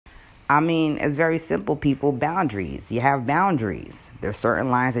I mean, it's very simple, people. Boundaries. You have boundaries. There's certain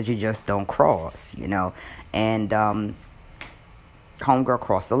lines that you just don't cross, And homegirl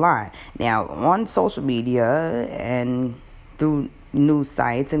crossed the line. Now, on social media and through news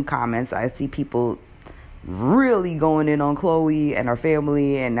sites and comments, I see people really going in on Khloe and her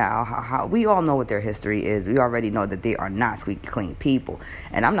family, and now how we all know what their history is. We already know that they are not squeaky clean people,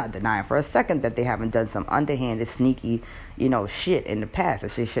 and I'm not denying for a second that they haven't done some underhanded, sneaky, shit in the past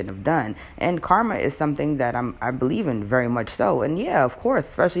that they shouldn't have done. And karma is something that I believe in very much so. And yeah, of course,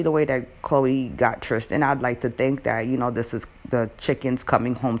 especially the way that Khloe got Tristan, I'd like to think that this is the chickens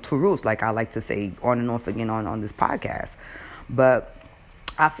coming home to roost, like I like to say on and off again on this podcast. But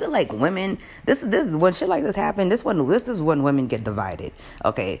I feel like women, this is when shit like this happen. This is when women get divided.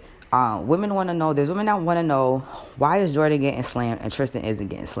 Okay, women want to know. There's women that want to know, why is Jordan getting slammed and Tristan isn't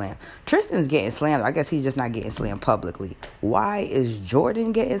getting slammed. Tristan's getting slammed. I guess he's just not getting slammed publicly. Why is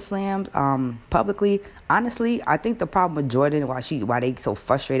Jordan getting slammed publicly? Honestly, I think the problem with Jordan, why they so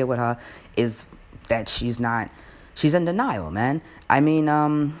frustrated with her, is that she's in denial, man. I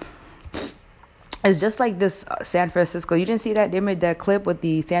mean, it's just like this San Francisco. You didn't see that? They made that clip with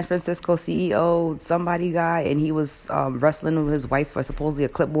the San Francisco CEO, somebody guy, and he was wrestling with his wife for supposedly a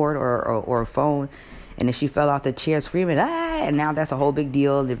clipboard or a phone, and then she fell off the chair screaming, ah! And now that's a whole big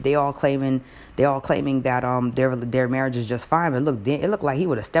deal. They all claiming that their marriage is just fine. But look, it looked like he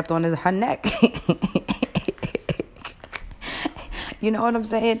would have stepped on her neck. You know what I'm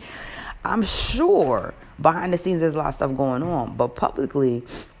saying? I'm sure behind the scenes there's a lot of stuff going on, but publicly,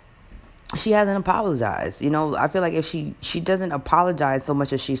 she hasn't apologized. I feel like if she doesn't apologize so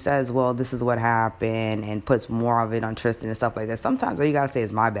much as she says, well, this is what happened, and puts more of it on Tristan and stuff like that, sometimes all you gotta say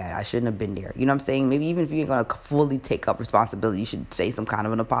is, my bad, I shouldn't have been there. You know what I'm saying? Maybe even if you ain't gonna fully take up responsibility, you should say some kind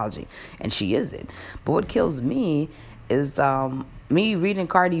of an apology. And she isn't. But what kills me is me reading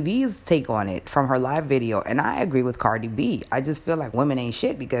Cardi B's take on it from her live video. And I agree with Cardi B. I just feel like women ain't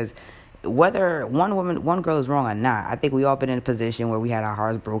shit, because whether one girl is wrong or not, I think we all been in a position where we had our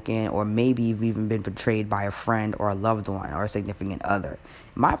hearts broken, or maybe we've even been betrayed by a friend or a loved one or a significant other.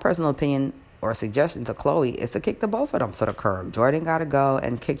 My personal opinion or suggestion to Khloe is to kick the both of them to the curb. Jordan got to go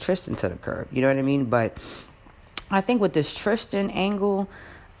and kick Tristan to the curb. You know what I mean? But I think with this Tristan angle,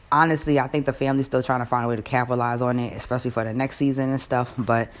 honestly, I think the family's still trying to find a way to capitalize on it, especially for the next season and stuff.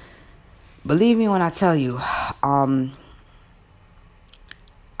 But believe me when I tell you,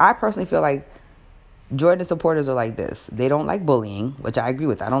 I personally feel like Jordan supporters are like this. They don't like bullying, which I agree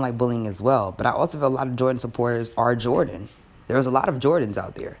with. I don't like bullying as well. But I also feel a lot of Jordan supporters are Jordan. There's a lot of Jordans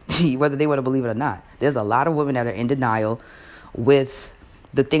out there, whether they want to believe it or not. There's a lot of women that are in denial with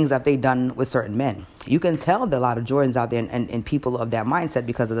the things that they've done with certain men. You can tell that a lot of Jordans out there and people of that mindset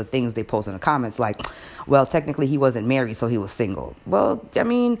because of the things they post in the comments, like, well, technically he wasn't married, so he was single. Well,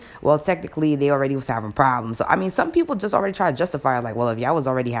 technically they already was having problems. So, some people just already try to justify it, like, well, if y'all was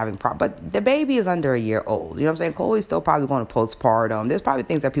already having problems, but the baby is under a year old. You know what I'm saying? Khloe's still probably going to postpartum. There's probably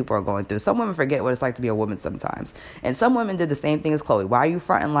things that people are going through. Some women forget what it's like to be a woman sometimes. And some women did the same thing as Khloe. Why are you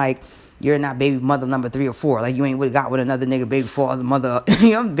fronting like you're not baby mother number 3 or 4? Like you ain't got with another nigga baby father, mother,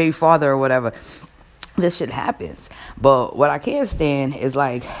 baby father or whatever. This shit happens. But what I can't stand is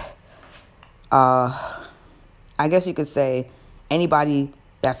like, I guess you could say anybody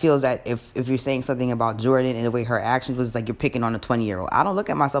that feels that if you're saying something about Jordan and the way her actions was, like you're picking on a 20-year-old. I don't look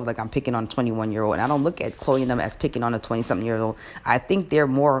at myself like I'm picking on a 21-year-old, and I don't look at Khloe and them as picking on a 20-something-year-old. I think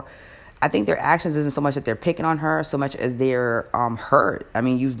their actions isn't so much that they're picking on her so much as they're hurt.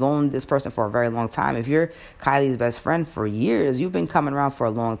 You've known this person for a very long time. If you're Kylie's best friend for years, you've been coming around for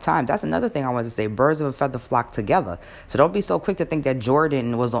a long time. That's another thing I wanted to say. Birds of a feather flock together. So don't be so quick to think that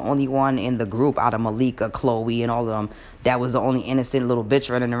Jordan was the only one in the group out of Malika, Khloe, and all of them that was the only innocent little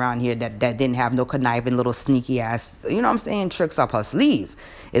bitch running around here that didn't have no conniving little sneaky ass, tricks up her sleeve.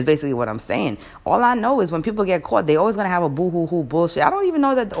 Is basically what I'm saying. All I know is when people get caught, they always going to have a boo-hoo-hoo bullshit. I don't even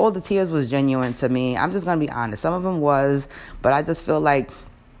know that all the tears was genuine to me. I'm just going to be honest. Some of them was, but I just feel like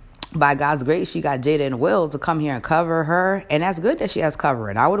by God's grace, she got Jada and Will to come here and cover her. And that's good that she has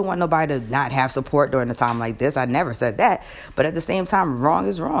covering. I wouldn't want nobody to not have support during a time like this. I never said that. But at the same time, wrong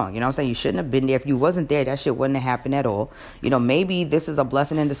is wrong. You know what I'm saying? You shouldn't have been there. If you wasn't there, that shit wouldn't have happened at all. Maybe this is a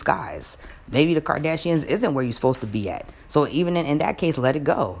blessing in disguise. Maybe the Kardashians isn't where you're supposed to be at. So even in that case, let it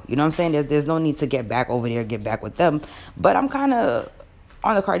go. You know what I'm saying? There's no need to get back over there, get back with them. But I'm kind of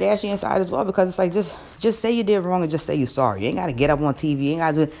on the Kardashian side as well, because it's like just say you did wrong and just say you're sorry. You ain't got to get up on TV. You ain't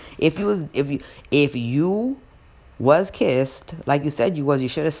got to do it. If you was kissed like you said you was, you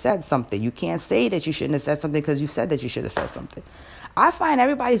should have said something. You can't say that you shouldn't have said something because you said that you should have said something. I find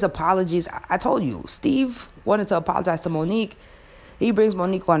everybody's apologies. I told you, Steve wanted to apologize to Monique. He brings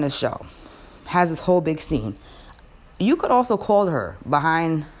Monique on the show, has this whole big scene. You could also call her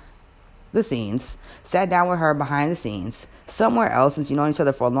behind the scenes, sat down with her behind the scenes somewhere else, since you know each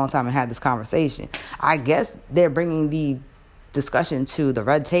other for a long time, and had this conversation. I guess they're bringing the discussion to the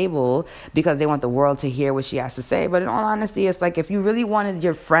red table because they want the world to hear what she has to say. But in all honesty, it's like, if you really wanted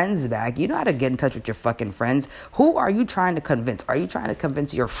your friends back, you know how to get in touch with your fucking friends. Who are you trying to convince? Are you trying to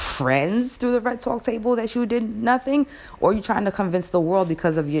convince your friends through the red talk table that you did nothing? Or are you trying to convince the world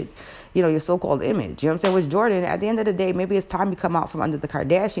because of your so-called image? You know what I'm saying? With Jordan, at the end of the day, maybe it's time you come out from under the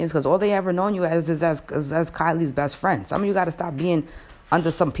Kardashians, because all they ever known you as is as Kylie's best friend. Some of you got to stop being under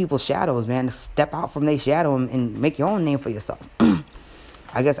some people's shadows, man. Step out from their shadow and make your own name for yourself.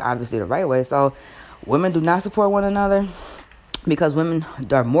 I guess obviously the right way. So women do not support one another, because women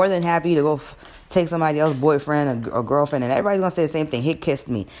are more than happy to go take somebody else's boyfriend or girlfriend, and everybody's going to say the same thing. He kissed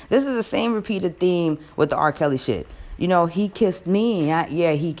me. This is the same repeated theme with the R. Kelly shit. He kissed me.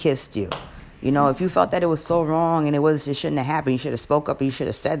 Yeah, he kissed you. If you felt that it was so wrong and it shouldn't have happened, you should have spoke up and you should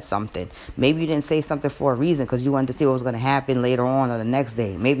have said something. Maybe you didn't say something for a reason because you wanted to see what was going to happen later on or the next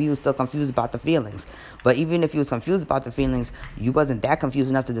day. Maybe you were still confused about the feelings. But even if you was confused about the feelings, you wasn't that confused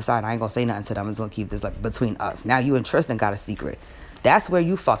enough to decide, I ain't going to say nothing to them. I'm just going to keep this between us. Now you and Tristan got a secret. That's where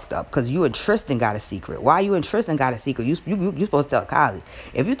you fucked up, because you and Tristan got a secret. Why you and Tristan got a secret? You supposed to tell Kylie.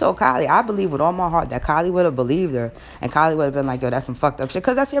 If you told Kylie, I believe with all my heart that Kylie would have believed her, and Kylie would have been like, yo, that's some fucked up shit,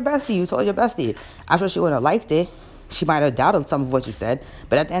 because that's your bestie. You told your bestie. I'm sure she wouldn't have liked it. She might have doubted some of what you said.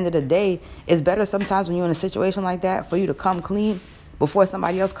 But at the end of the day, it's better sometimes when you're in a situation like that for you to come clean before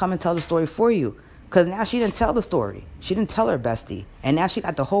somebody else come and tell the story for you. Because now she didn't tell the story. She didn't tell her bestie. And now she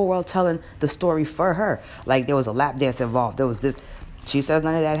got the whole world telling the story for her. Like there was a lap dance involved. There was this. She says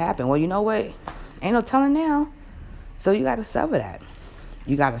none of that happened. Well, you know what? Ain't no telling now. So you got to sever that.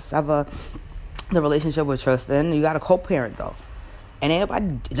 You got to sever the relationship with Tristan. You got to co-parent, though. And ain't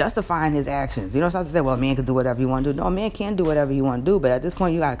nobody justifying his actions. You know, it's not to say, well, a man can do whatever you want to do. No, a man can do whatever you want to do. But at this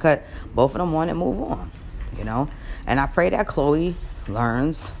point, you got to cut both of them on and move on. And I pray that Khloe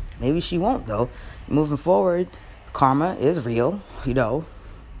learns. Maybe she won't, though. Moving forward, karma is real.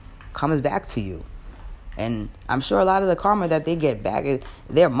 Comes back to you. And I'm sure a lot of the karma that they get back,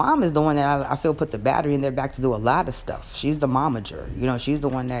 their mom is the one that I feel put the battery in their back to do a lot of stuff. She's the momager. She's the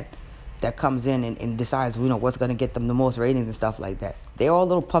one that comes in and decides, what's going to get them the most ratings and stuff like that. They're all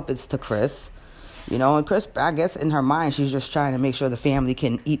little puppets to Kris. And Kris, I guess in her mind, she's just trying to make sure the family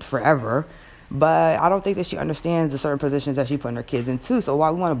can eat forever. But I don't think that she understands the certain positions that she put her kids into. So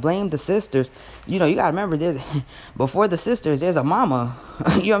while we want to blame the sisters, you got to remember, before the sisters, there's a mama,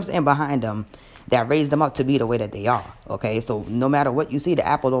 behind them, that raised them up to be the way that they are. Okay, so no matter what you see, the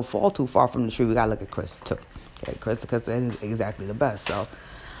apple don't fall too far from the tree. We gotta look at Kris too. Okay, Kris is exactly the best. So,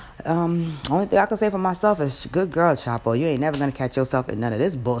 only thing I can say for myself is, good girl, Chapo. You ain't never gonna catch yourself in none of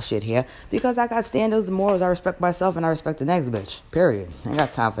this bullshit here, because I got standards and morals. I respect myself and I respect the next bitch. Period. I ain't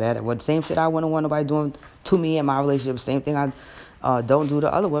got time for that. What same shit I wouldn't want nobody doing to me in my relationship. Same thing I don't do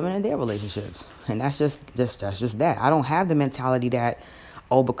to other women in their relationships. And that's just that. I don't have the mentality that,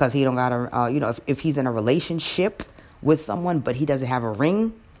 because he don't got a, if he's in a relationship with someone, but he doesn't have a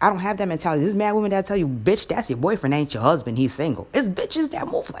ring. I don't have that mentality. There's mad women that tell you, bitch, that's your boyfriend, ain't your husband, he's single. It's bitches that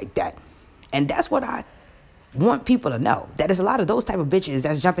move like that. And that's what I want people to know. That there's a lot of those type of bitches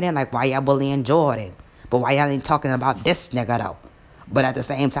that's jumping in like, why y'all bullying Jordan? But why y'all ain't talking about this nigga though? But at the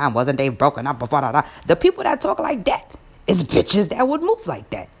same time, wasn't they broken up before that? The people that talk like that is bitches that would move like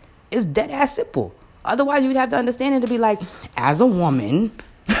that. It's dead ass simple. Otherwise, you'd have the understanding to be like, as a woman,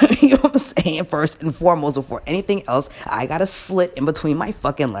 you know what I'm saying? First and foremost, before anything else, I got a slit in between my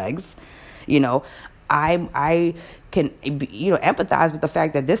fucking legs. I can, empathize with the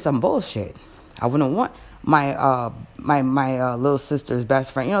fact that this some bullshit. I wouldn't want my little sister's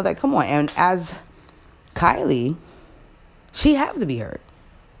best friend. Come on. And as Kylie, she have to be heard.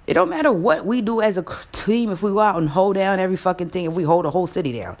 It don't matter what we do as a team. If we go out and hold down every fucking thing, if we hold a whole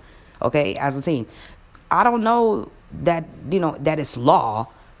city down, okay, as a team, I don't know that, that it's law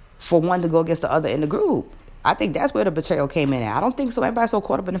for one to go against the other in the group. I think that's where the betrayal came in at. I don't think so. Everybody's so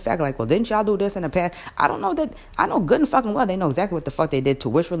caught up in the fact, like, well, didn't y'all do this in the past? I don't know that. I know good and fucking well they know exactly what the fuck they did to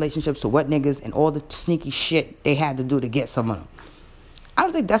which relationships, to what niggas, and all the sneaky shit they had to do to get some of them. I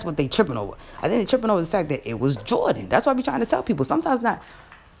don't think that's what they tripping over. I think they tripping over the fact that it was Jordan. That's why I be trying to tell people. Sometimes not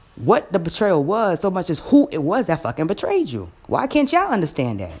what the betrayal was so much as who it was that fucking betrayed you. Why can't y'all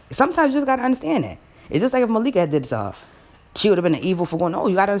understand that? Sometimes you just got to understand that. It's just like if Malika did stuff. She would have been an evil for going,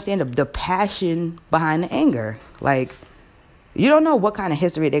 you got to understand the passion behind the anger. Like, you don't know what kind of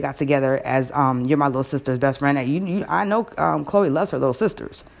history they got together as you're my little sister's best friend. I know Khloe loves her little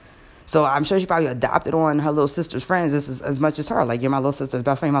sisters. So I'm sure she probably adopted on her little sister's friends as much as her. Like, you're my little sister's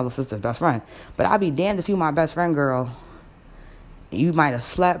best friend, my little sister's best friend. But I'd be damned if you my best friend, girl. You might have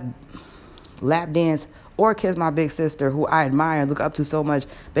slept, lap danced, or kissed my big sister, who I admire and look up to so much,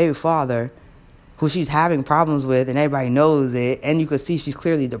 baby father, who she's having problems with, and everybody knows it. And you could see she's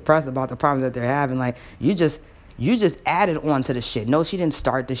clearly depressed about the problems that they're having. Like, you just added on to the shit. No, she didn't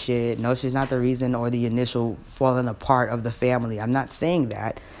start the shit. No, she's not the reason or the initial falling apart of the family. I'm not saying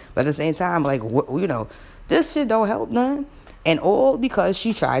that. But at the same time, like, this shit don't help none. And all because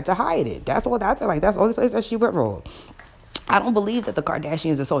she tried to hide it. That's all that, like, that's the only place that she went wrong. I don't believe that the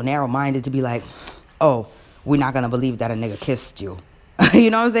Kardashians are so narrow-minded to be like, oh, we're not going to believe that a nigga kissed you. You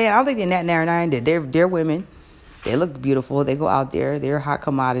know what I'm saying? I don't think they're that narrow-minded. They're women. They look beautiful. They go out there. They're hot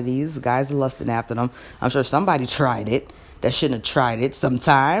commodities. Guys are lusting after them. I'm sure somebody tried it that shouldn't have tried it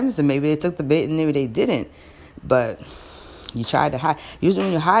sometimes. And maybe they took the bait and maybe they didn't. But you tried to hide. Usually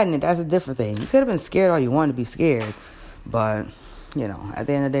when you're hiding it, that's a different thing. You could have been scared all you wanted to be scared. But, at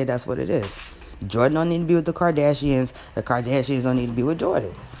the end of the day, that's what it is. Jordan don't need to be with the Kardashians. The Kardashians don't need to be with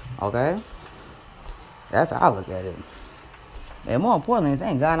Jordan. Okay? That's how I look at it. And more importantly,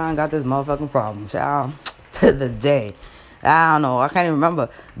 thank God I ain't got this motherfucking problem, child. To the day. I don't know. I can't even remember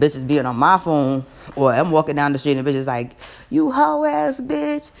bitches being on my phone, or I'm walking down the street and bitches like, you hoe ass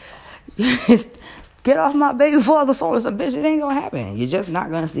bitch. Get off my baby father phone. It's a bitch. It ain't gonna happen. You're just not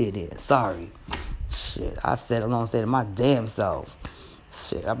gonna see it there. Sorry. Shit. I said alone state of my damn self.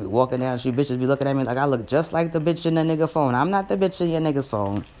 Shit. I be walking down the street. Bitches be looking at me like I look just like the bitch in the nigga phone. I'm not the bitch in your nigga's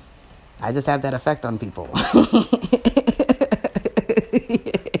phone. I just have that effect on people.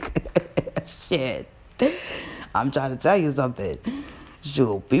 Shit. I'm trying to tell you something.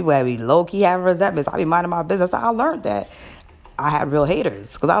 Shoot, people have me low-key having resentments. I be minding my business. I learned that I had real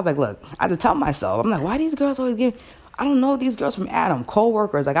haters. Because I was like, look, I had to tell myself. I'm like, why these girls always give... I don't know these girls from Adam,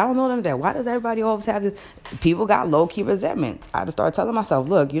 co-workers. Like, I don't know them there. Why does everybody always have this? People got low-key resentment. I had to start telling myself,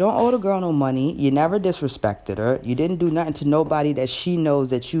 look, you don't owe the girl no money. You never disrespected her. You didn't do nothing to nobody that she knows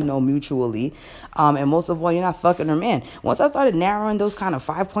that you know mutually. And most of all, you're not fucking her man. Once I started narrowing those kind of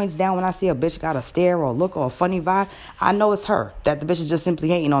 5 points down, when I see a bitch got a stare or a look or a funny vibe, I know it's her. That the bitch is just simply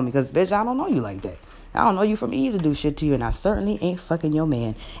hating on me. Because, bitch, I don't know you like that. I don't know you from Eve to do shit to you. And I certainly ain't fucking your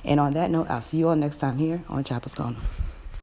man. And on that note, I'll see you all next time here on Chopper's Corner.